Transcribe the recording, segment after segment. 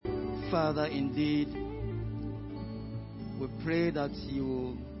Father, indeed, we pray that you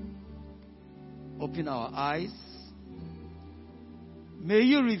will open our eyes. May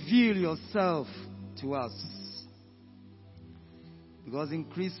you reveal yourself to us. Because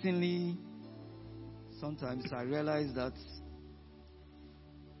increasingly, sometimes I realize that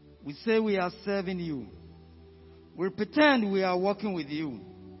we say we are serving you. We pretend we are working with you.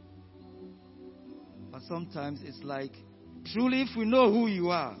 But sometimes it's like, truly, if we know who you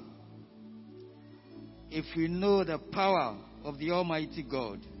are, if we know the power of the Almighty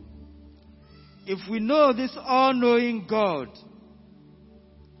God, if we know this all-knowing God,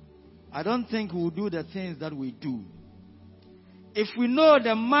 I don't think we'll do the things that we do. If we know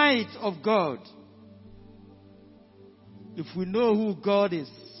the might of God, if we know who God is,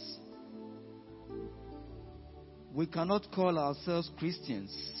 we cannot call ourselves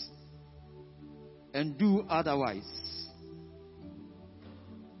Christians and do otherwise.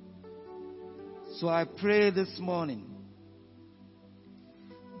 So I pray this morning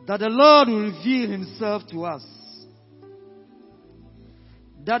that the Lord will reveal himself to us,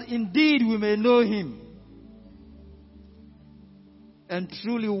 that indeed we may know him and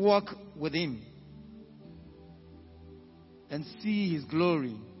truly walk with him and see his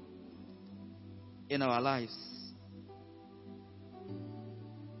glory in our lives.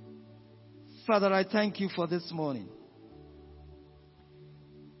 Father, I thank you for this morning.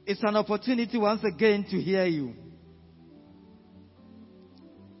 It's an opportunity once again to hear you.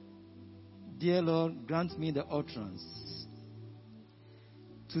 Dear Lord, grant me the utterance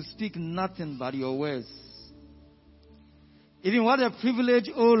to speak nothing but your words. Even what a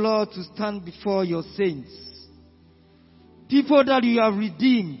privilege, O Lord, to stand before your saints, people that you have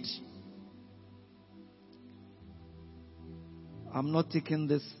redeemed. I'm not taking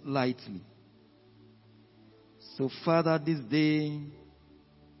this lightly. So, Father, this day,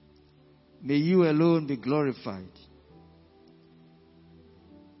 may you alone be glorified.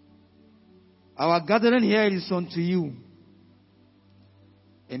 Our gathering here is unto you.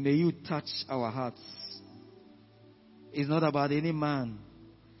 And may you touch our hearts. It's not about any man,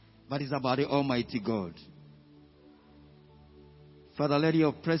 but it's about the Almighty God. Father, let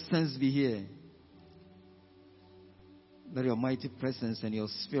your presence be here. Let your mighty presence and your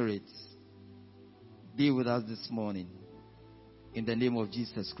spirit be with us this morning. In the name of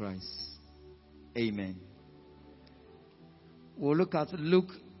Jesus Christ. Amen. We'll look at Luke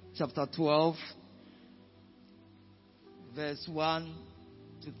chapter 12, verse 1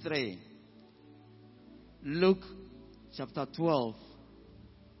 to 3. Luke chapter 12,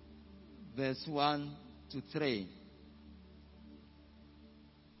 verse 1 to 3.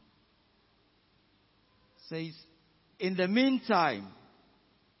 Says, in the meantime,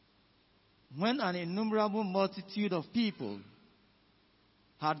 when an innumerable multitude of people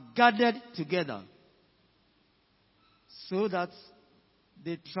had gathered together, so that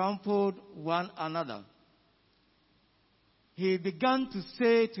they trampled one another, he began to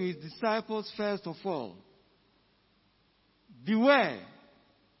say to his disciples, first of all, beware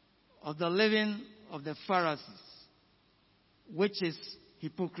of the leaven of the Pharisees, which is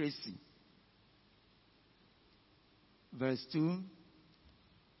hypocrisy. Verse 2.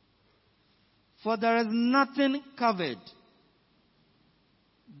 For there is nothing covered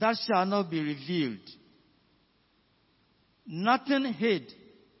that shall not be revealed, nothing hid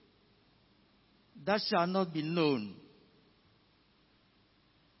that shall not be known.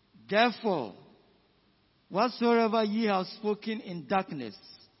 Therefore, whatsoever ye have spoken in darkness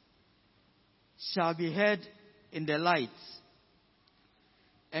shall be heard in the light,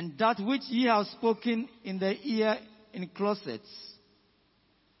 and that which ye have spoken in the ear in closets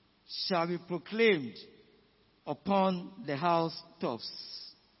shall be proclaimed upon the housetops.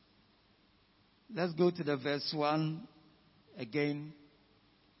 Let's go to the verse 1 again.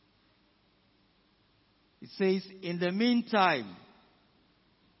 It says, in the meantime,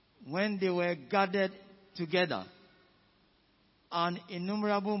 when they were gathered together, an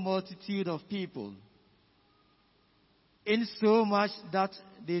innumerable multitude of people, insomuch that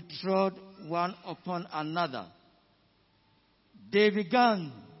they trod one upon another, he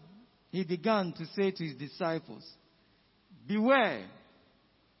began to say to his disciples, beware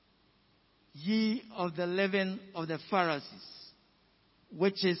ye of the leaven of the Pharisees,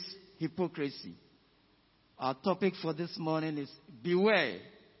 which is hypocrisy. Our topic for this morning is beware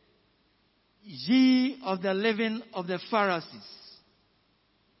ye of the leaven of the Pharisees,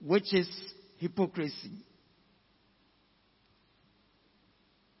 which is hypocrisy.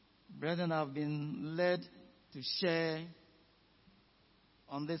 Brethren, I've been led to share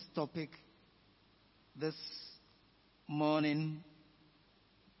on this topic this morning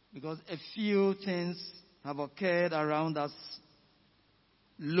because a few things have occurred around us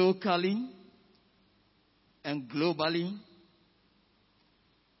locally and globally,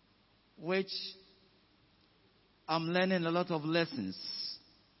 which I'm learning a lot of lessons,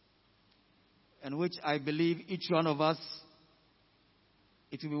 and which I believe each one of us,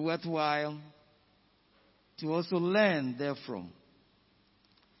 it will be worthwhile to also learn therefrom.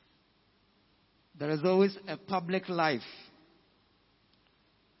 There is always a public life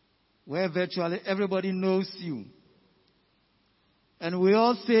where virtually everybody knows you. And we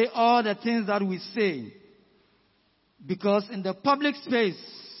all say all the things that we say, because in the public space,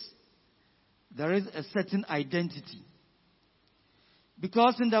 there is a certain identity.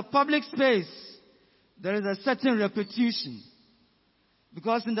 Because in the public space, there is a certain reputation.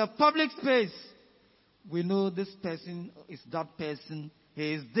 Because in the public space, we know this person is that person,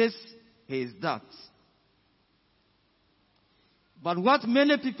 he is this, he is that. But what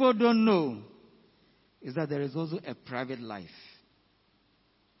many people don't know is that there is also a private life.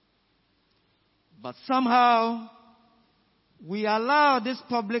 But somehow, we allow this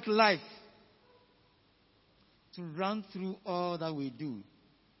public life to run through all that we do.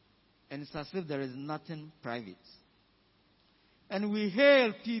 And it's as if there is nothing private. And we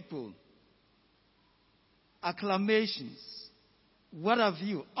hail people, acclamations, what have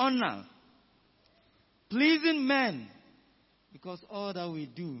you, honor, pleasing men, because all that we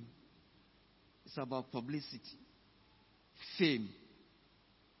do is about publicity, fame.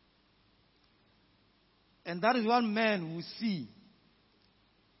 And that is what men will see.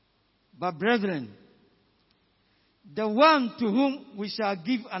 But brethren, the one to whom we shall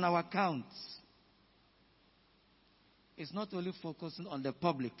give an account is not only focusing on the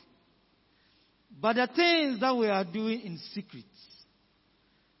public, but the things that we are doing in secret,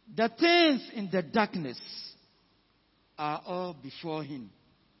 the things in the darkness are all before him.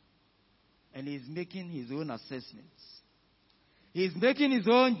 And he is making his own assessments. He is making his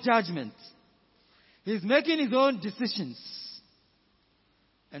own judgment. He is making his own decisions.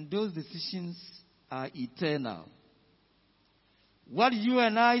 And those decisions are eternal. What you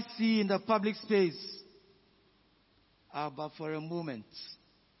and I see in the public space are but for a moment.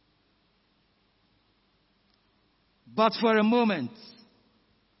 But for a moment.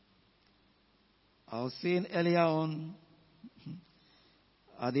 I was saying earlier on,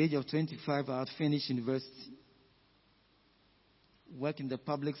 at the age of 25, I had finished university. Worked in the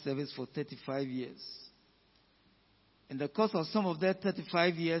public service for 35 years. In the course of some of that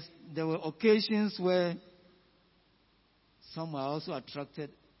 35 years, there were occasions where some were also attracted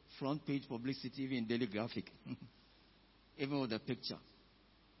front page publicity, even in Daily Graphic, even with the picture.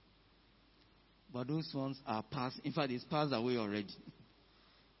 But those ones are past. In fact, it's passed away already.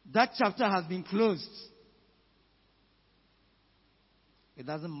 That chapter has been closed. It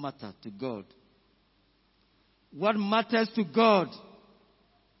doesn't matter to God. What matters to God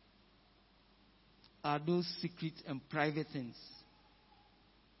are those secret and private things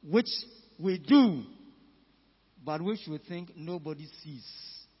which we do, but which we think nobody sees.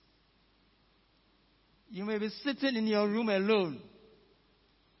 You may be sitting in your room alone.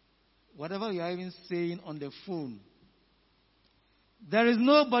 Whatever you are even saying on the phone, there is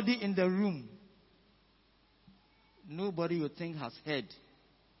nobody in the room. Nobody you think has heard,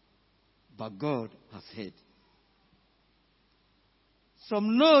 but God has heard.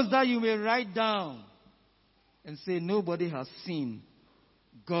 Some notes that you may write down and say nobody has seen,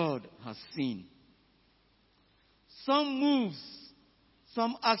 God has seen. Some moves,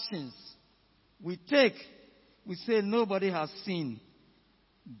 some actions we take, we say nobody has seen,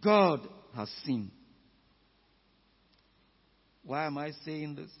 God has seen. Why am I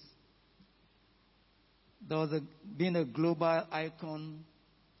saying this? There was been a global icon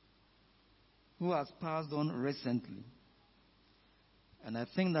who has passed on recently. And I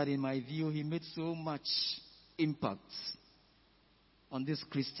think that in my view, he made so much impact on this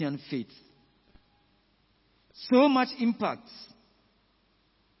Christian faith. So much impact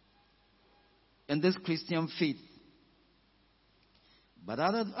in this Christian faith. But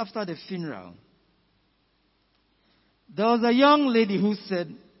after the funeral, there was a young lady who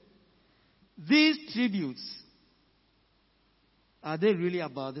said, these tributes, are they really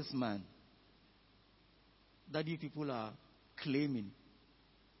about this man that you people are claiming,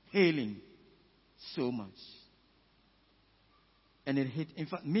 hailing so much? And it hit, in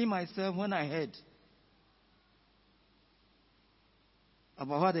fact, me myself, when I heard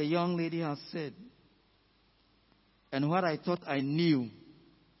about what the young lady has said and what I thought I knew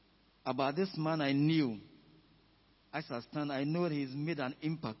about this man, I knew, as I stand, I know that he's made an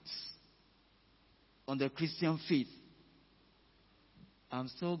impact on the Christian faith. I'm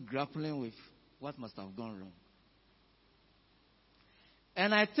still grappling with what must have gone wrong.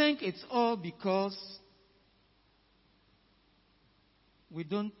 And I think it's all because we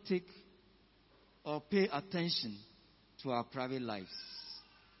don't take or pay attention to our private lives.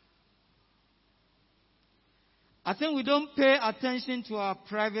 I think we don't pay attention to our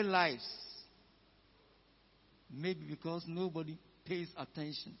private lives. Maybe because nobody pays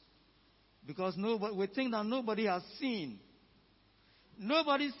attention. Because we think that nobody has seen.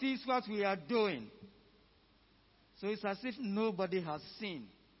 Nobody sees what we are doing. So it's as if nobody has seen.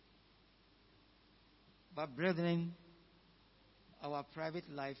 But brethren, our private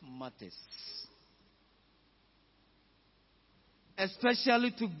life matters.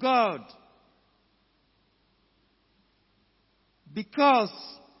 Especially to God. Because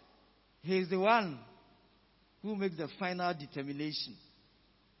He is the one who makes the final determination.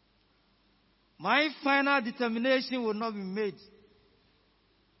 My final determination will not be made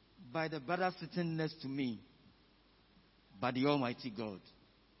by the brother sitting next to me, but the Almighty God.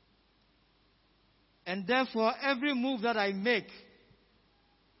 And therefore, every move that I make,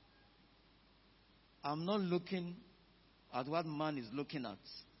 I'm not looking at what man is looking at,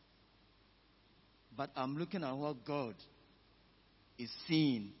 but I'm looking at what God is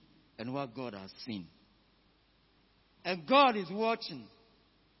seeing and what God has seen. And God is watching.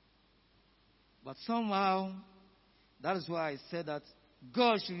 But somehow, that is why I said that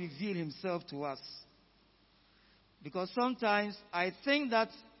God should reveal Himself to us. Because sometimes I think that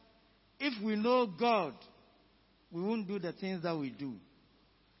if we know God, we won't do the things that we do.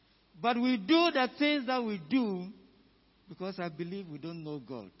 But we do the things that we do because I believe we don't know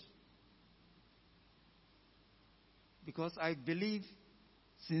God. Because I believe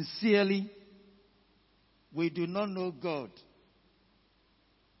sincerely we do not know God.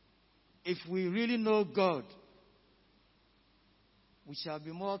 If we really know God, we shall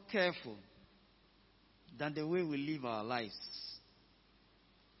be more careful than the way we live our lives.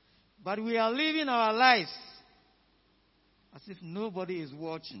 But we are living our lives as if nobody is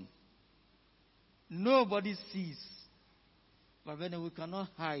watching. Nobody sees. But then we cannot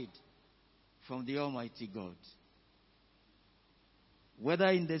hide from the Almighty God. Whether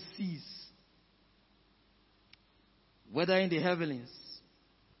in the seas, whether in the heavens,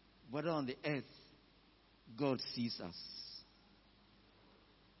 whether on the earth, God sees us.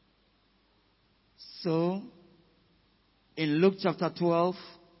 So, in Luke chapter 12,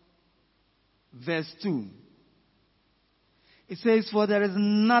 verse 2, it says, "For there is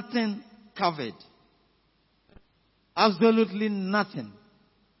nothing covered, absolutely nothing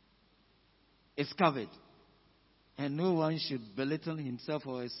is covered, and no one should belittle himself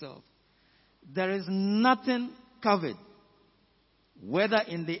or herself. There is nothing covered, whether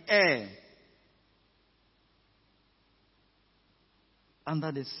in the air,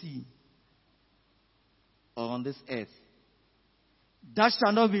 under the sea, or on this earth, that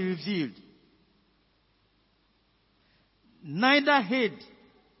shall not be revealed. Neither hid,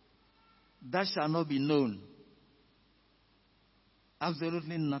 that shall not be known."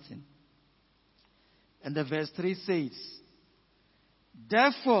 Absolutely nothing. And the verse 3 says,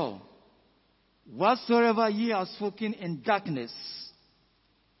 "Therefore, whatsoever ye have spoken in darkness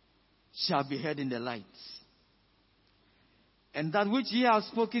shall be heard in the light. And that which ye have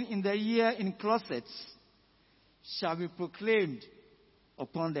spoken in the ear in closets shall be proclaimed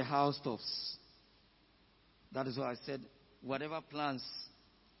upon the housetops." That is why I said, whatever plans,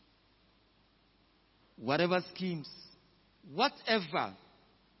 whatever schemes, whatever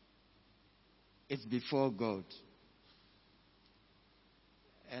is before God.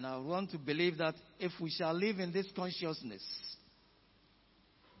 And I want to believe that if we shall live in this consciousness,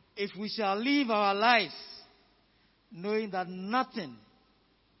 if we shall live our lives knowing that nothing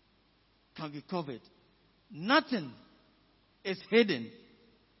can be covered, nothing is hidden,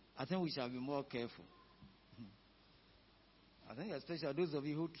 I think we shall be more careful. I think especially those of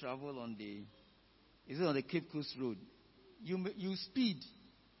you who travel on the Cape Coast Road, you speed,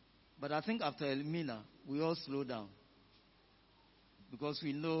 but I think after Elmina, we all slow down because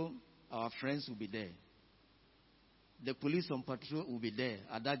we know our friends will be there. The police on patrol will be there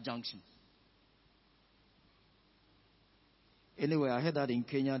at that junction. Anyway, I heard that in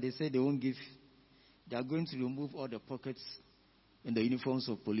Kenya, they say they are going to remove all the pockets in the uniforms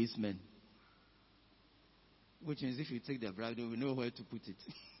of policemen. Which means if you take the bribe, they will know where to put it.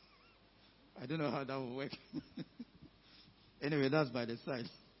 I don't know how that will work. Anyway, that's by the side.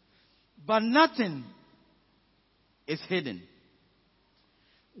 But nothing is hidden.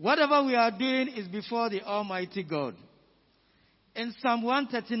 Whatever we are doing is before the Almighty God. In Psalm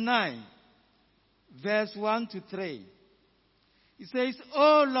 139, verse 1 to 3, He says,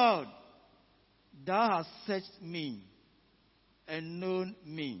 "O Lord, thou hast searched me and known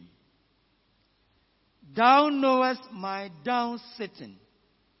me. Thou knowest my down sitting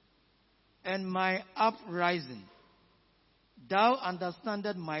and my uprising. Thou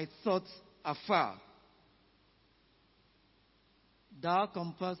understandest my thoughts afar. Thou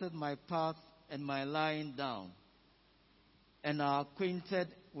compassest my path and my lying down, and art acquainted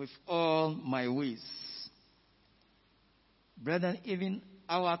with all my ways." Brethren, even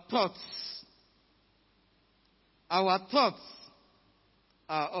our thoughts are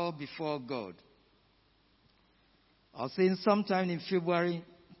all before God. I was saying sometime in February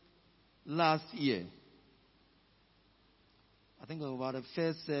last year, I think it was about the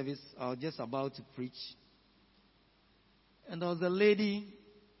first service, I was just about to preach. And there was a lady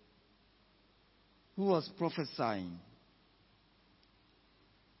who was prophesying.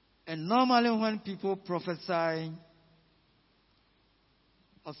 And normally when people prophesy,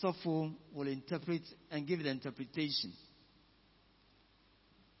 a Osofo will interpret and give the interpretation.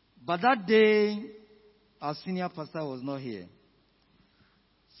 But that day, our senior pastor was not here.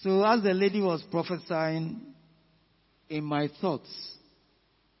 So as the lady was prophesying, in my thoughts,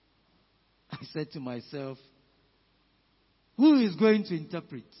 I said to myself, who is going to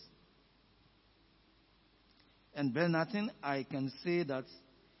interpret? And then I think I can say that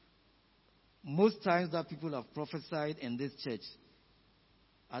most times that people have prophesied in this church,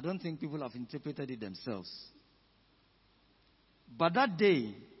 I don't think people have interpreted it themselves. But that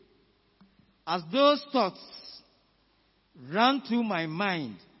day, as those thoughts ran through my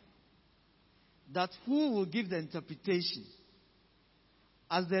mind, that who will give the interpretation,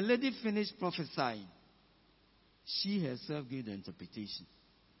 as the lady finished prophesying, she herself gave the interpretation.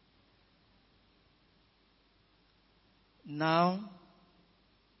 Now,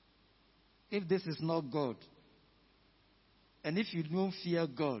 if this is not God, and if you don't fear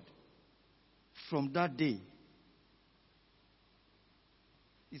God, from that day,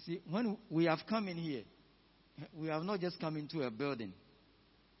 you see, when we have come in here, we have not just come into a building.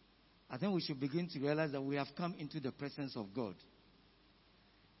 I think we should begin to realize that we have come into the presence of God.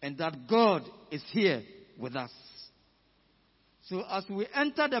 And that God is here with us. So as we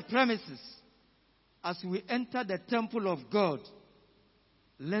enter the premises, as we enter the temple of God,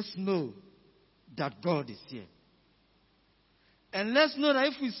 let's know that God is here. And let's know that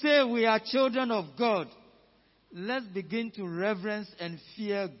if we say we are children of God, let's begin to reverence and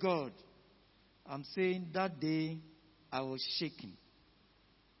fear God. I'm saying that day I was shaking.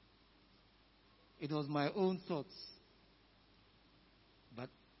 It was my own thoughts. But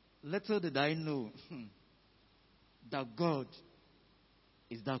little did I know that God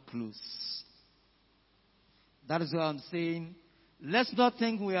is that close. That is why I'm saying, let's not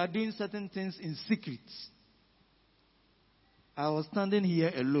think we are doing certain things in secret. I was standing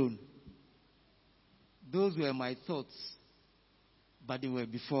here alone. Those were my thoughts, but they were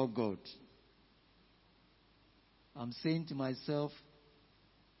before God. I'm saying to myself,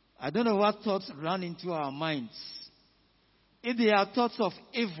 I don't know what thoughts run into our minds. If they are thoughts of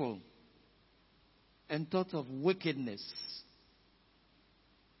evil and thoughts of wickedness,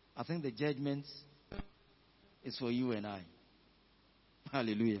 I think the judgment is for you and I.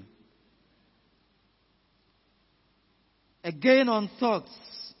 Hallelujah. Again on thoughts.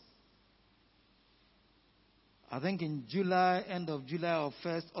 I think in July, end of July or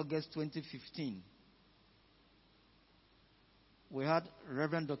 1st August 2015, we had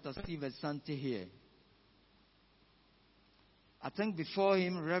Reverend Dr. Steve Asante here. I think before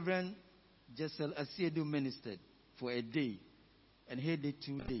him, Reverend Jessel Asiedu ministered for a day, and he did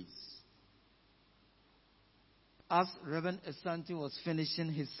 2 days. As Reverend Asante was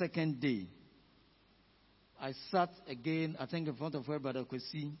finishing his second day, I sat again, I think in front of where Brother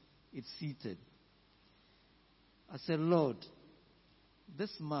Kwesi is seated. I said, Lord,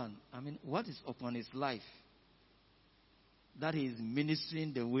 this man, what is upon his life that he is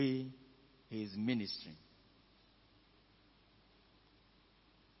ministering the way he is ministering?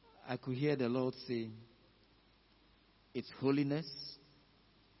 I could hear the Lord say, it's holiness,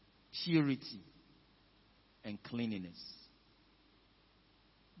 purity, and cleanliness.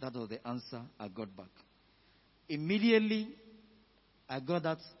 That was the answer I got back. Immediately, I got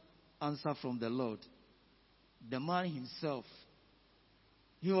that answer from the Lord. The man himself,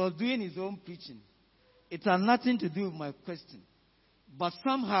 he was doing his own preaching. It had nothing to do with my question. But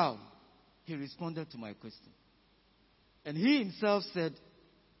somehow, he responded to my question. And he himself said,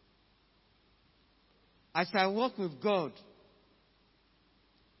 as I walk with God,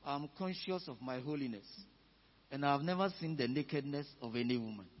 I'm conscious of my holiness. And I've never seen the nakedness of any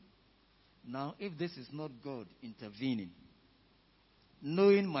woman. Now, if this is not God intervening,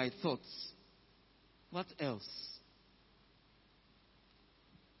 knowing my thoughts. What else?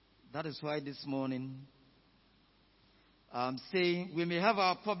 That is why this morning I'm saying we may have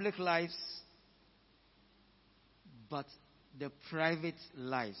our public lives, but the private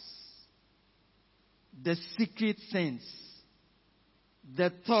lives, the secret things,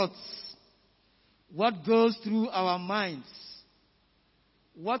 the thoughts, what goes through our minds,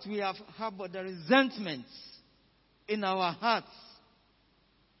 what we have harbored, the resentments in our hearts.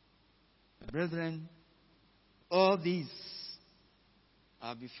 Brethren, all these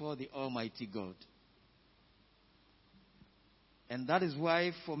are before the Almighty God. And that is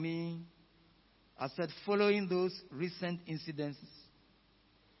why, for me, I said, following those recent incidents,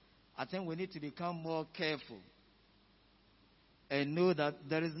 I think we need to become more careful and know that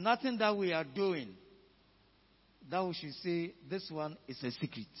there is nothing that we are doing that we should say, this one is a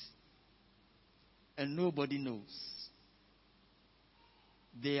secret. And nobody knows.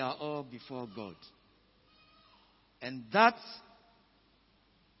 They are all before God. And that,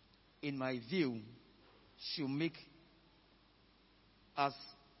 in my view, should make us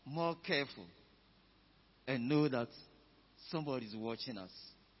more careful and know that somebody is watching us.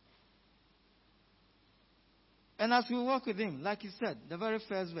 And as we walk with him, like he said, the very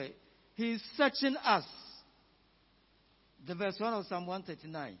first way, he is searching us. The verse 1 of Psalm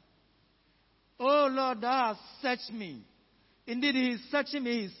 139. Oh Lord, thou hast searched me. Indeed, he is searching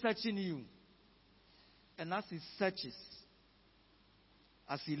me, he is searching you. And as he searches,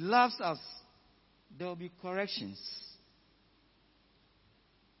 as he loves us, there will be corrections.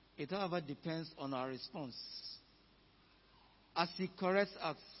 It, however, depends on our response. As he corrects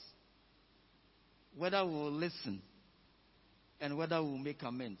us, whether we will listen and whether we will make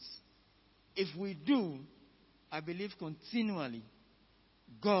amends. If we do, I believe continually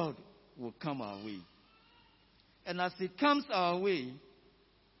God will come our way. And as he comes our way,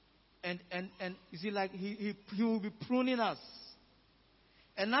 and you see, like he will be pruning us.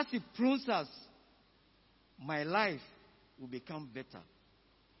 And as he prunes us, my life will become better.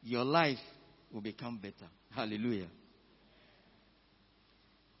 Your life will become better. Hallelujah.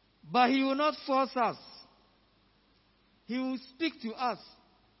 But he will not force us. He will speak to us.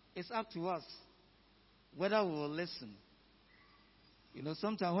 It's up to us whether we will listen. You know,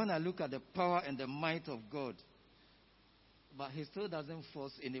 sometimes when I look at the power and the might of God, but he still doesn't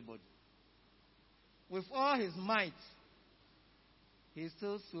force anybody. With all his might, he's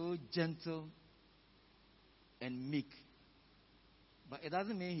still so gentle and meek. But it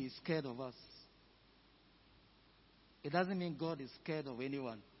doesn't mean he's scared of us. It doesn't mean God is scared of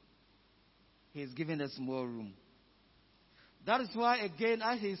anyone. He's giving us more room. That is why, again,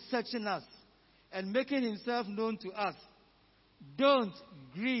 as he's searching us and making himself known to us, don't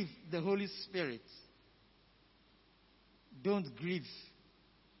grieve the Holy Spirit. Don't grieve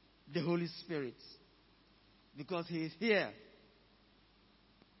the Holy Spirit. Because he is here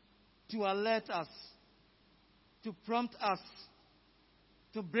to alert us, to prompt us,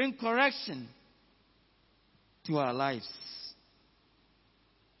 to bring correction to our lives.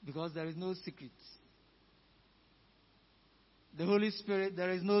 Because there is no secret. The Holy Spirit,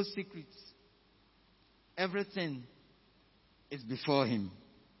 there is no secret. Everything is before him.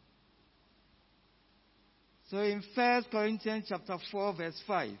 So in 1 Corinthians chapter 4 verse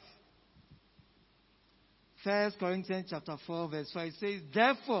 5. 1 Corinthians chapter 4 verse 5 says,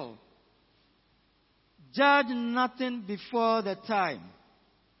 therefore, judge nothing before the time,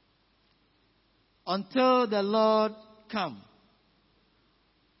 until the Lord come,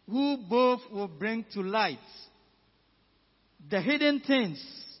 who both will bring to light the hidden things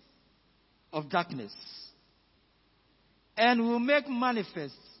of darkness, and will make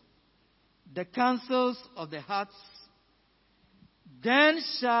manifest the counsels of the hearts. Then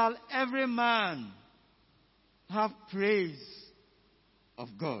shall every man have praise of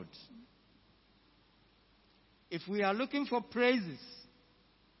God. If we are looking for praises,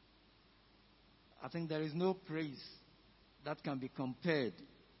 I think there is no praise that can be compared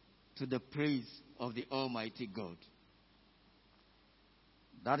to the praise of the Almighty God.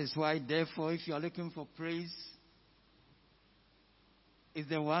 That is why, therefore, if you are looking for praise, it's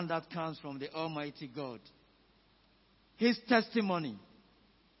the one that comes from the Almighty God. His testimony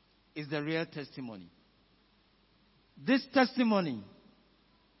is the real testimony. This testimony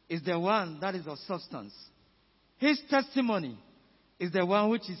is the one that is of substance. His testimony is the one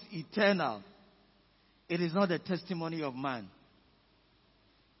which is eternal. It is not the testimony of man.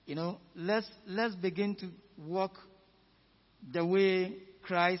 You know, let's begin to walk the way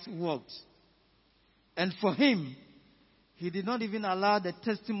Christ walked. And for him, he did not even allow the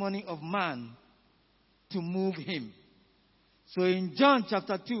testimony of man to move him. So in John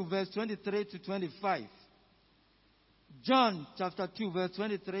chapter 2, verse 23 to 25, John chapter 2, verse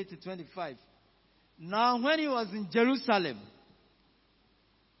 23 to 25. Now when he was in Jerusalem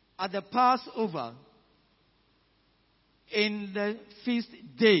at the Passover, in the feast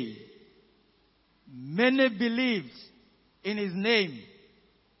day, many believed in his name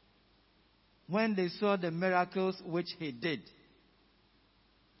when they saw the miracles which he did.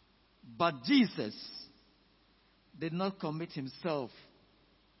 But Jesus did not commit himself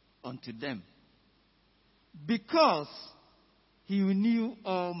unto them, because he knew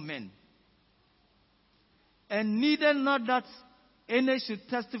all men, and needed not that any should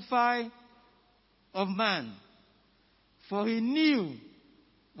testify of man, for he knew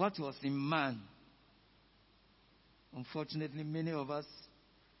what was in man. Unfortunately, many of us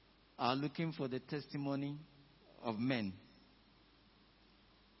are looking for the testimony of men.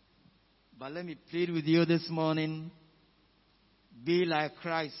 But let me plead with you this morning, be like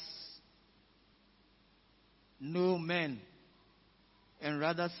Christ. Know men, and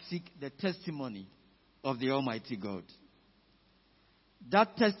rather seek the testimony of the Almighty God.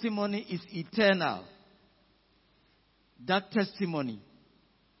 That testimony is eternal. That testimony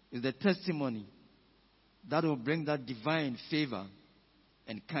is the testimony that will bring that divine favor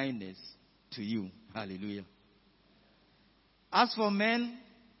and kindness to you. Hallelujah. As for men,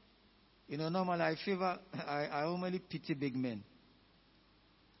 normally I normally pity big men.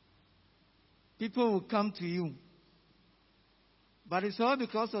 People will come to you, but it's all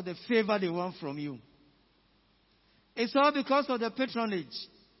because of the favor they want from you. It's all because of the patronage.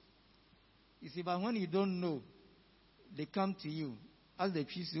 You see, but when you don't know, they come to you. As the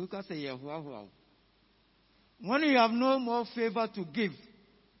priest, you can say, when you have no more favor to give,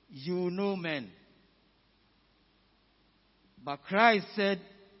 you know men. But Christ said,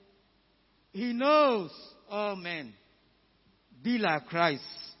 he knows all men. Be like Christ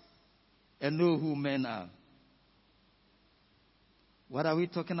and know who men are. What are we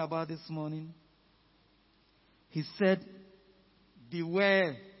talking about this morning? He said,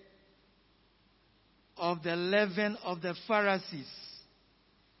 beware of the leaven of the Pharisees,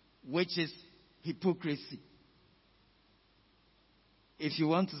 which is hypocrisy. If you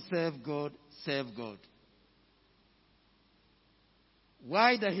want to serve God, serve God.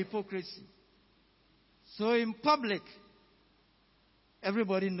 Why the hypocrisy? So in public,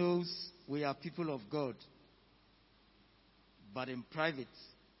 everybody knows we are people of God. But in private,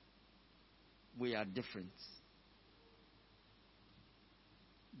 we are different.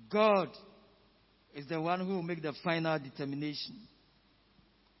 God is the one who will make the final determination.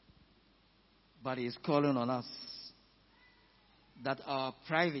 But he is calling on us that our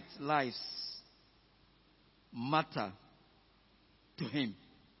private lives matter to him.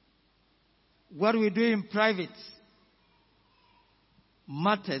 What we do in private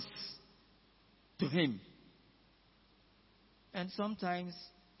matters to him. And sometimes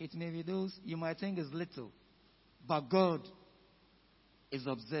it may be those you might think is little, but God is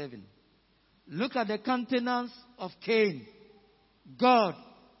observing. Look at the countenance of Cain. God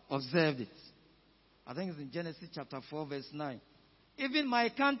observed it. I think it's in Genesis chapter 4 verse 9. Even my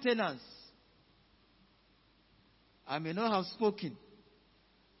countenance, I may not have spoken.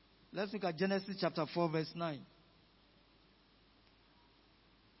 Let's look at Genesis chapter 4 verse 9.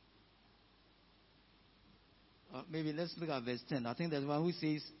 Maybe let's look at verse 10. I think there's one who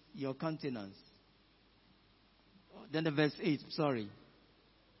says your countenance. Then the verse 8, sorry.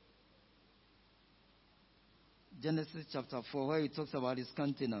 Genesis chapter 4, where he talks about his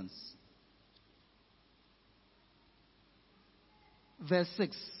countenance. Verse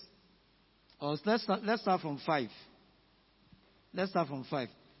 6. Let's start from 5. Let's start from 5.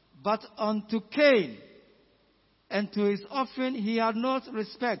 But unto Cain and to his offering he had not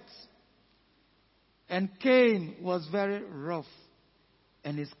respect. And Cain was very rough,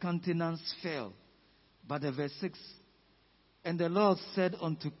 and his countenance fell. But the verse 6. And the Lord said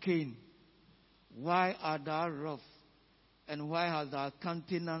unto Cain, why art thou rough, and why has thy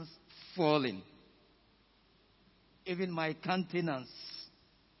countenance fallen? Even my countenance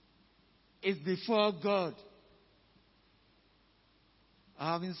is before God.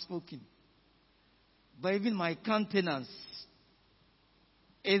 I haven't spoken. But even my countenance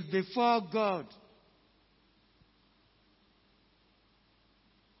is before God.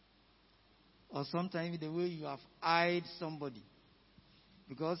 Or sometimes the way you have eyed somebody.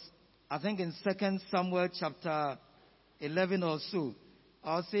 Because I think in 2 Samuel chapter 11 or so,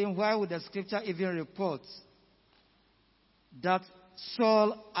 I was saying, why would the scripture even report that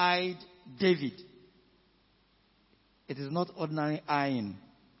Saul eyed David? It is not ordinary eyeing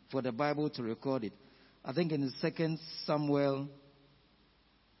for the Bible to record it. I think in the 2 Samuel,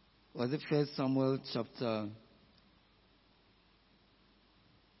 was it 1 Samuel chapter?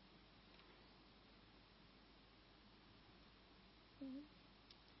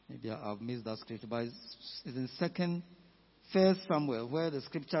 Maybe I've missed that scripture, but it's in 1 Samuel where the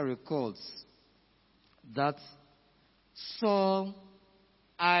scripture records that Saul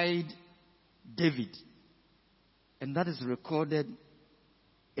eyed David. And that is recorded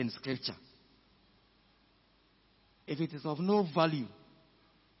in scripture. If it is of no value,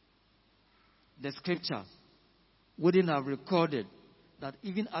 the scripture wouldn't have recorded that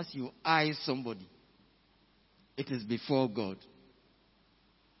even as you eye somebody, it is before God.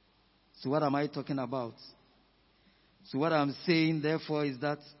 So what am I talking about? So what I'm saying, therefore, is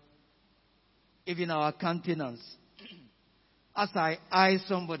that even our countenance, as I eye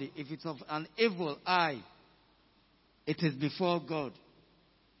somebody, if it's of an evil eye, it is before God.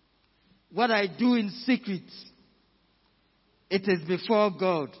 What I do in secret, it is before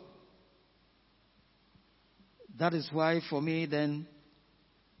God. That is why for me then,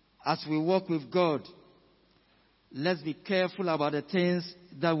 as we walk with God, let's be careful about the things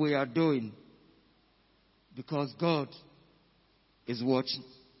that we are doing. Because God is watching.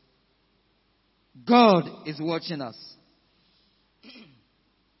 God is watching us.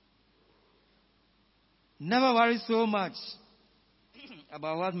 Never worry so much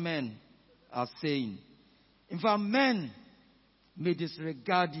about what men are saying. In fact, men may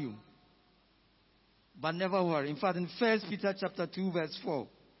disregard you. But never worry. In fact, in 1 Peter chapter 2 verse 4.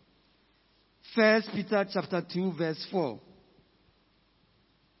 1 Peter chapter 2 verse 4.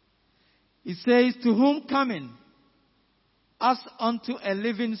 It says, to whom coming as unto a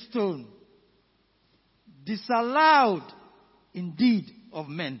living stone, disallowed indeed of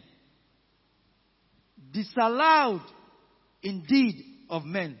men. Disallowed indeed of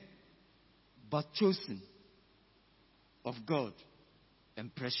men, but chosen of God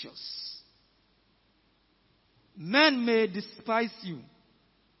and precious. Men may despise you.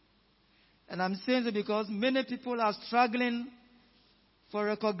 And I'm saying that because many people are struggling for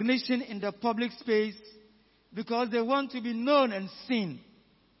recognition in the public space because they want to be known and seen.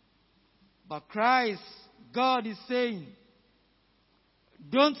 But Christ, God is saying,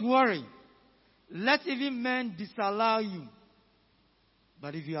 don't worry. Let even men disallow you.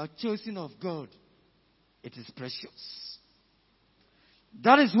 But if you are chosen of God, it is precious.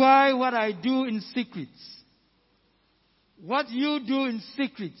 That is why what I do in secret, what you do in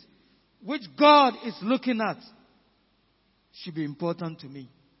secret, which God is looking at, should be important to me.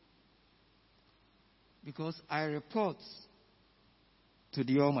 Because I report to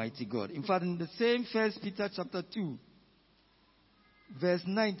the Almighty God. In fact, in the same 1 Peter chapter 2, verse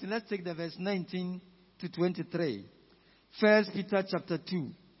 19, let's take the verse 19 to 23. 1 Peter chapter 2,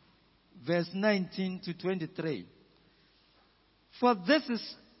 verse 19 to 23. For this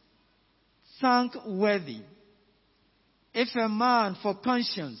is thankworthy, if a man for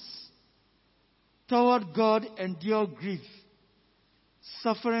conscience toward God endure grief,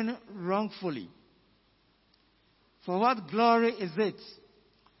 suffering wrongfully. For what glory is it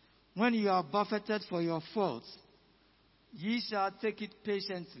when you are buffeted for your faults, ye shall take it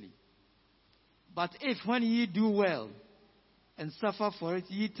patiently. But if when ye do well and suffer for it,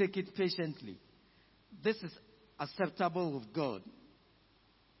 ye take it patiently, this is acceptable with God.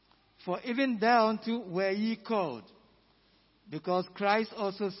 For even thereunto were ye called, because Christ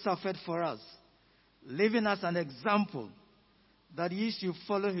also suffered for us, leaving us an example that ye should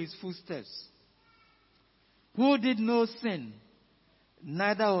follow his footsteps. Who did no sin,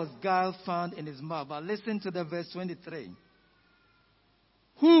 neither was guile found in his mouth. But listen to the verse 23.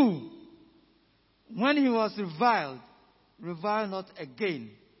 Who, when he was reviled not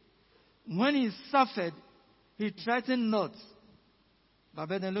again. When he suffered, he threatened not. But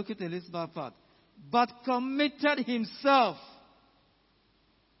then look at the list part. But committed himself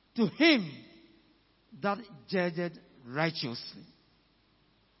to him that judged righteously.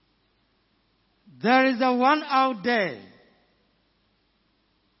 There is a one out there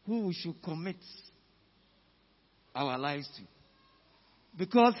who we should commit our lives to.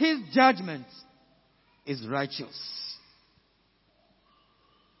 Because his judgment is righteous.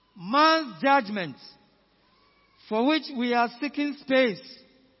 Man's judgment, for which we are seeking space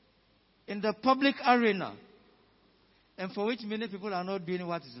in the public arena, and for which many people are not doing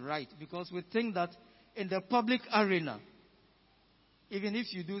what is right, because we think that in the public arena, even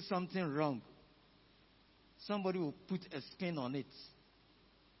if you do something wrong, somebody will put a spin on it.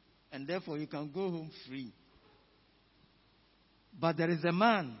 And therefore you can go home free. But there is a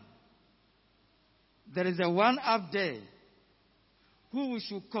man, there is a one up there who we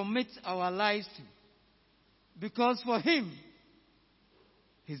should commit our lives to. Because for him,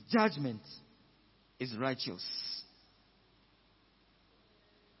 his judgment is righteous.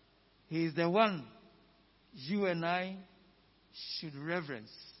 He is the one you and I should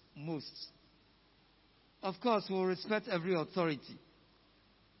reverence most. Of course, we will respect every authority.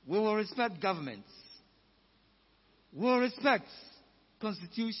 We will respect governments. We will respect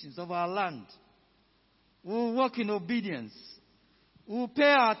constitutions of our land. We will walk in obedience. We will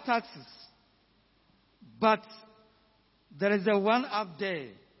pay our taxes. But there is a one up there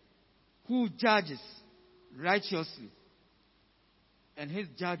who judges righteously. And his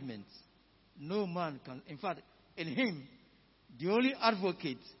judgment, no man can. In fact, in him, the only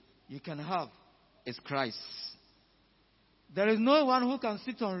advocate you can have is Christ. There is no one who can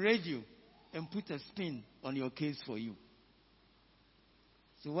sit on radio and put a spin on your case for you.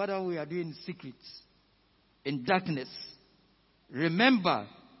 So whatever we are doing in secret, in darkness, remember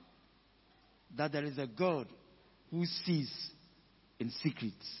that there is a God who sees in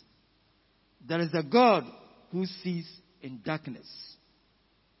secret. There is a God who sees in darkness.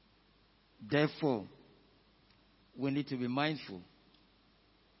 Therefore, we need to be mindful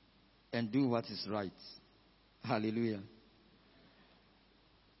and do what is right. Hallelujah.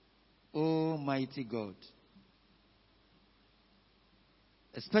 Almighty God.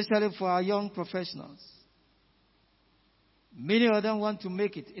 Especially for our young professionals. Many of them want to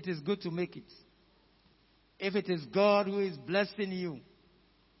make it. It is good to make it. If it is God who is blessing you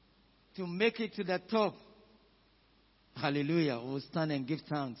to make it to the top, hallelujah, we'll stand and give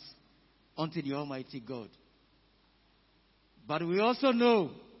thanks unto the Almighty God. But we also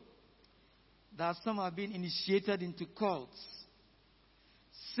know that some have been initiated into cults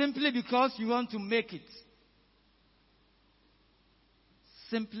simply because you want to make it.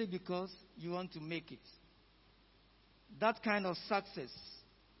 Simply because you want to make it. That kind of success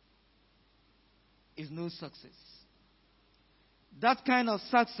is no success. That kind of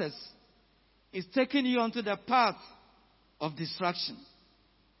success is taking you onto the path of destruction.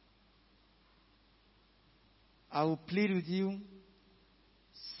 I will plead with you,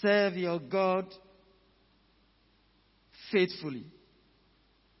 serve your God faithfully.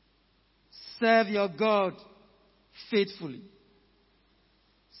 Serve your God faithfully.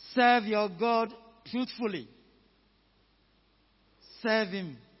 Serve your God truthfully. Serve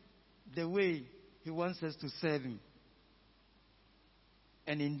him the way he wants us to serve him.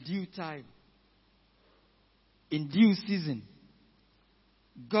 And in due time, in due season,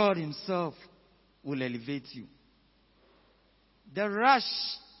 God himself will elevate you. The rush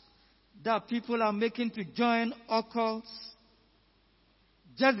that people are making to join occults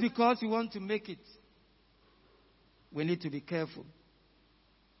just because you want to make it, we need to be careful.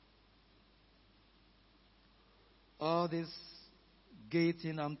 All this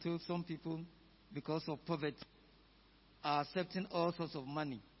gating, I'm told some people, because of poverty, are accepting all sorts of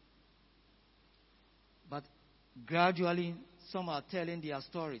money. But gradually, some are telling their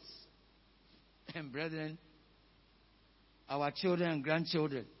stories. And brethren, our children and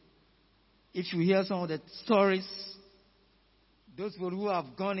grandchildren, if you hear some of the stories, those people who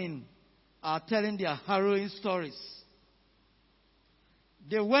have gone in are telling their harrowing stories.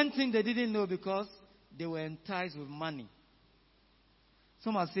 They went in they didn't know because they were enticed with money.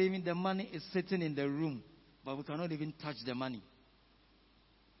 Some are saying the money is sitting in the room, but we cannot even touch the money.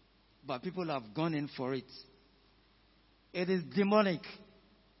 But people have gone in for it. It is demonic.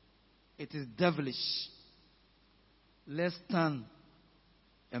 It is devilish. Let's stand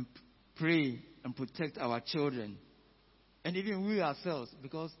and pray and protect our children. And even we ourselves,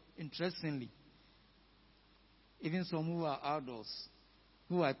 because interestingly, even some who are adults,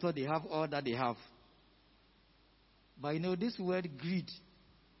 who I thought they have all that they have. But you know, this word greed,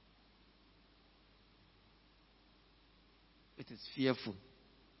 it is fearful.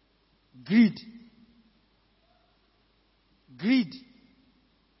 Greed. Greed.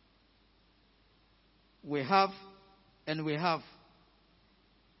 We have and we have.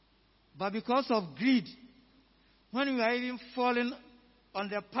 But because of greed, when we are even falling on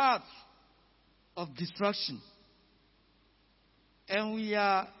the path of destruction, and we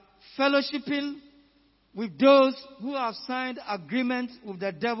are fellowshipping with those who have signed agreement with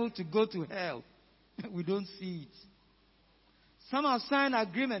the devil to go to hell, we don't see it. Some have signed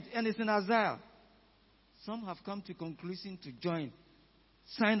agreement, and it's in Isaiah. Some have come to conclusion to join,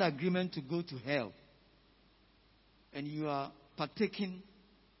 signed agreement to go to hell. And you are partaking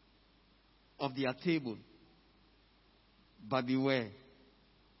of their table. But beware.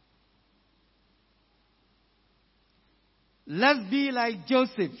 Let's be like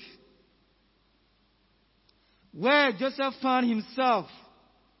Joseph, where Joseph found himself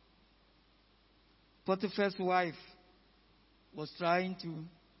Potiphar's wife was trying to,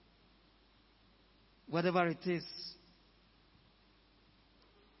 whatever it is,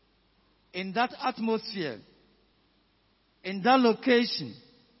 in that atmosphere, in that location,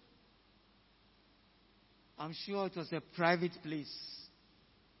 I'm sure it was a private place.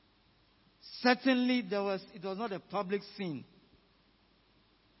 Certainly it was not a public scene.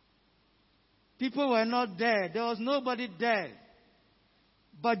 People were not there. There was nobody there.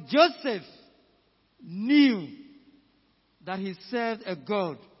 But Joseph knew that he served a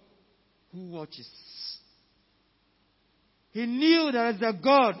God who watches. He knew there is a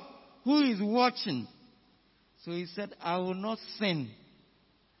God who is watching. So he said, I will not sin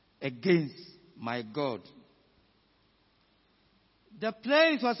against my God. The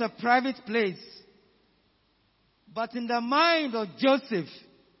place was a private place. But in the mind of Joseph,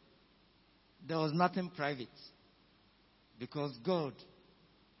 there was nothing private. Because God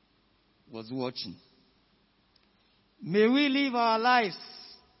was watching. May we live our lives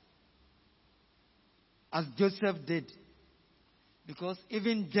as Joseph did. Because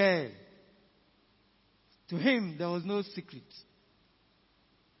even there, to him, there was no secret.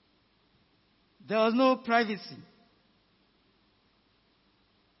 There was no privacy.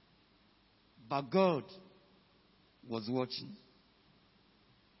 But God was watching.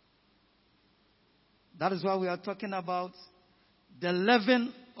 That is why we are talking about the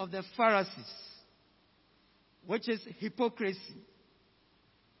leaven of the Pharisees, which is hypocrisy.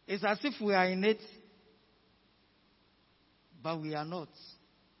 It's as if we are in it, but we are not.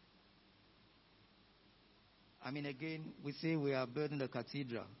 I mean, again, we say we are building the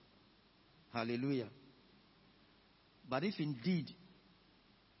cathedral. Hallelujah. But if indeed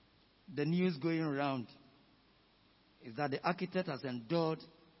the news going around is that the architect has endorsed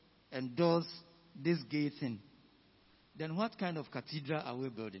this gay thing, then what kind of cathedral are we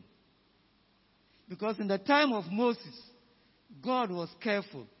building? Because in the time of Moses, God was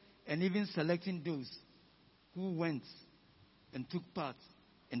careful and even selecting those who went and took part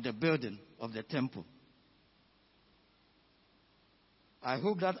in the building of the temple. I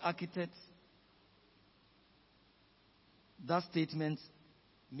hope that architect, that statement,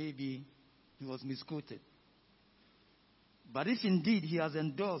 maybe he was misquoted. But if indeed he has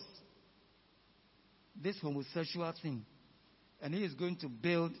endorsed this homosexual thing, and he is going to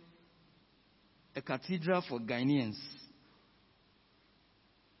build a cathedral for Ghanaians,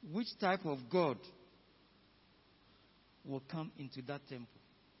 which type of God will come into that temple?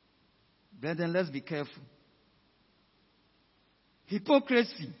 Brethren, let's be careful.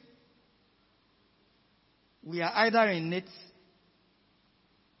 Hypocrisy. We are either in it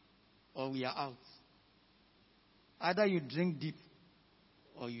or we are out. Either you drink deep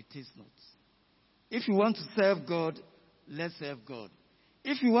or you taste not. If you want to serve God, let's serve God.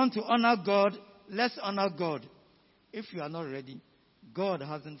 If you want to honor God, let's honor God. If you are not ready, God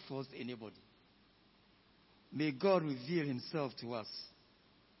hasn't forced anybody. May God reveal himself to us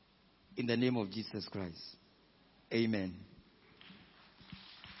in the name of Jesus Christ. Amen.